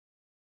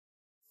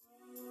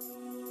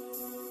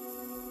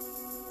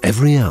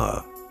Every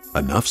hour,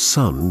 enough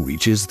sun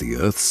reaches the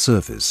Earth's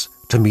surface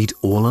to meet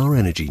all our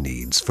energy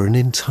needs for an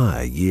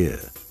entire year.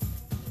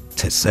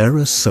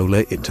 Tessera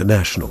Solar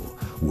International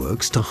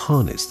works to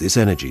harness this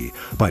energy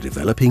by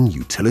developing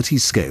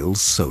utility-scale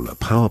solar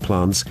power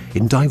plants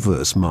in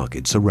diverse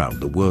markets around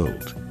the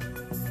world.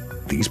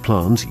 These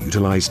plants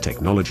utilize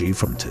technology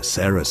from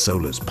Tessera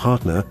Solar's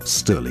partner,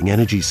 Sterling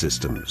Energy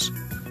Systems,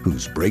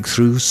 whose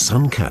breakthrough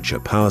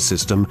Suncatcher power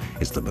system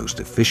is the most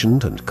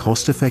efficient and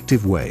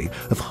cost-effective way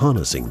of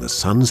harnessing the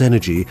sun's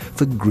energy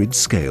for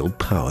grid-scale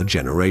power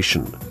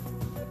generation.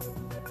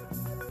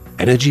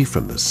 Energy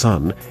from the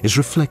sun is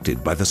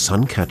reflected by the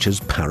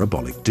Suncatcher's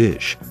parabolic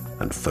dish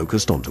and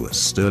focused onto a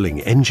Sterling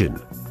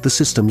engine, the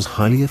system's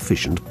highly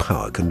efficient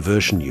power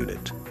conversion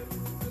unit.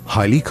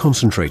 Highly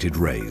concentrated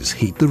rays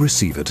heat the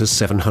receiver to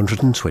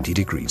 720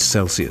 degrees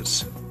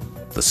Celsius.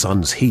 The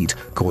sun's heat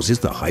causes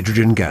the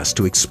hydrogen gas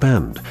to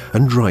expand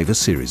and drive a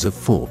series of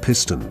 4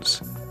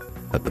 pistons.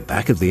 At the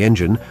back of the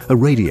engine, a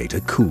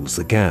radiator cools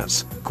the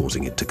gas,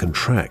 causing it to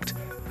contract,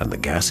 and the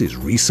gas is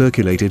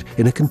recirculated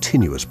in a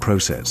continuous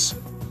process.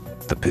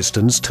 The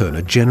pistons turn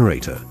a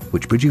generator,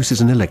 which produces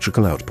an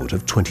electrical output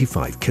of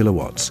 25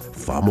 kilowatts,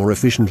 far more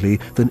efficiently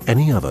than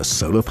any other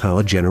solar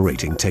power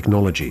generating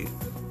technology.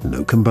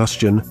 No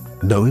combustion,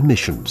 no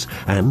emissions,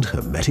 and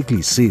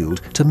hermetically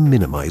sealed to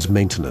minimize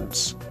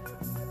maintenance.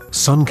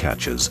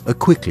 Suncatchers are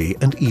quickly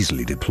and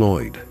easily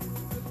deployed.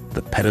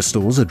 The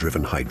pedestals are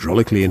driven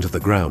hydraulically into the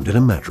ground in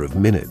a matter of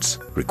minutes,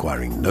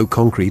 requiring no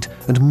concrete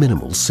and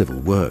minimal civil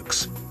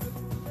works.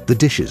 The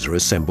dishes are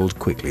assembled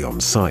quickly on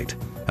site,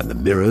 and the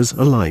mirrors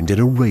aligned in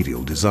a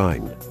radial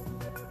design.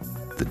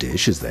 The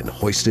dish is then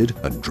hoisted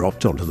and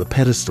dropped onto the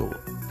pedestal,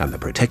 and the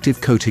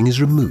protective coating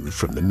is removed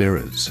from the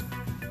mirrors.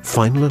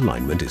 Final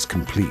alignment is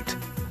complete,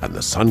 and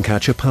the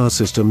Suncatcher power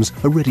systems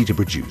are ready to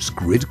produce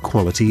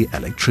grid-quality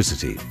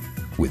electricity.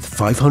 With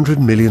 $500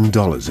 million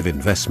of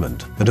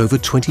investment and over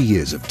 20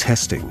 years of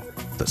testing,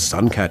 the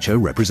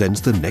Suncatcher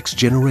represents the next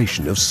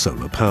generation of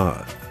solar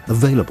power,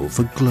 available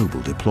for global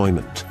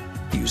deployment.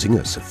 Using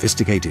a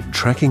sophisticated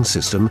tracking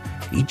system,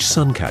 each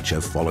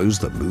Suncatcher follows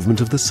the movement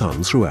of the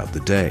sun throughout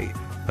the day,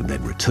 and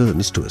then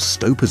returns to a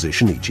stow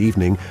position each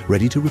evening,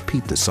 ready to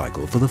repeat the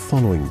cycle for the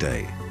following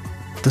day.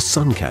 The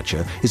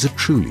Suncatcher is a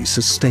truly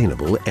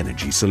sustainable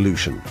energy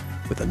solution,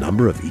 with a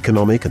number of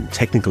economic and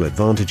technical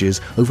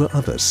advantages over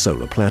other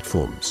solar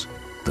platforms.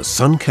 The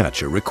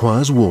Suncatcher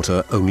requires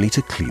water only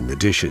to clean the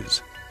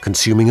dishes,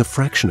 consuming a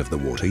fraction of the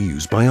water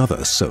used by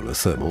other solar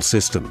thermal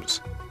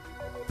systems.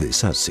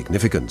 This has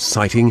significant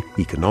siting,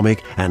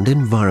 economic, and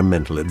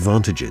environmental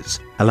advantages,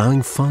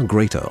 allowing far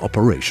greater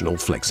operational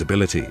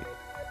flexibility.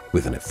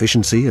 With an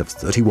efficiency of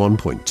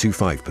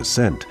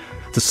 31.25%,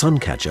 the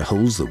Suncatcher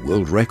holds the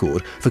world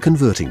record for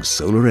converting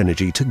solar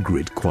energy to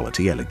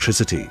grid-quality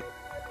electricity.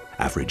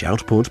 Average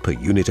output per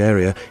unit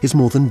area is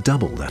more than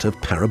double that of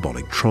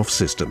parabolic trough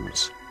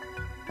systems.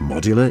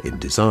 Modular in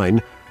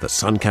design, the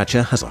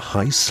Suncatcher has a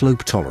high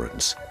slope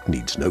tolerance,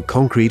 needs no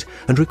concrete,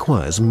 and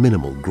requires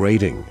minimal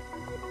grading.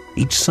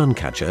 Each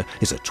Suncatcher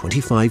is a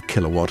 25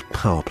 kilowatt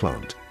power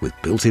plant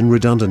with built-in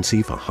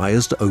redundancy for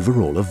highest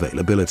overall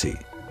availability.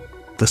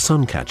 The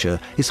Suncatcher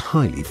is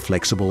highly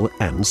flexible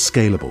and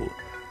scalable,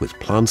 with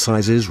plant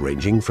sizes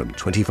ranging from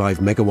 25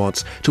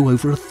 megawatts to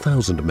over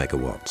 1,000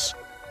 megawatts.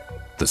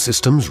 The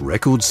system's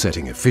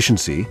record-setting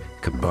efficiency,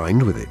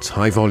 combined with its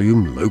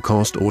high-volume,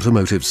 low-cost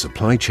automotive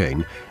supply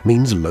chain,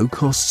 means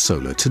low-cost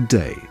solar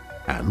today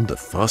and the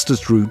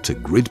fastest route to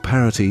grid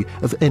parity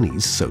of any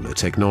solar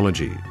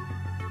technology.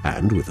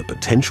 And with the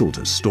potential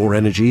to store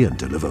energy and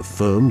deliver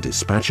firm,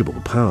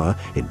 dispatchable power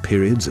in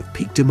periods of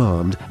peak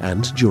demand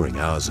and during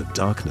hours of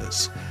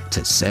darkness,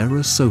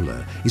 Tessera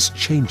Solar is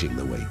changing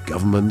the way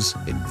governments,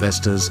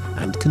 investors,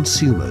 and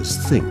consumers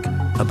think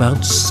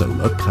about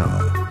solar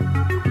power.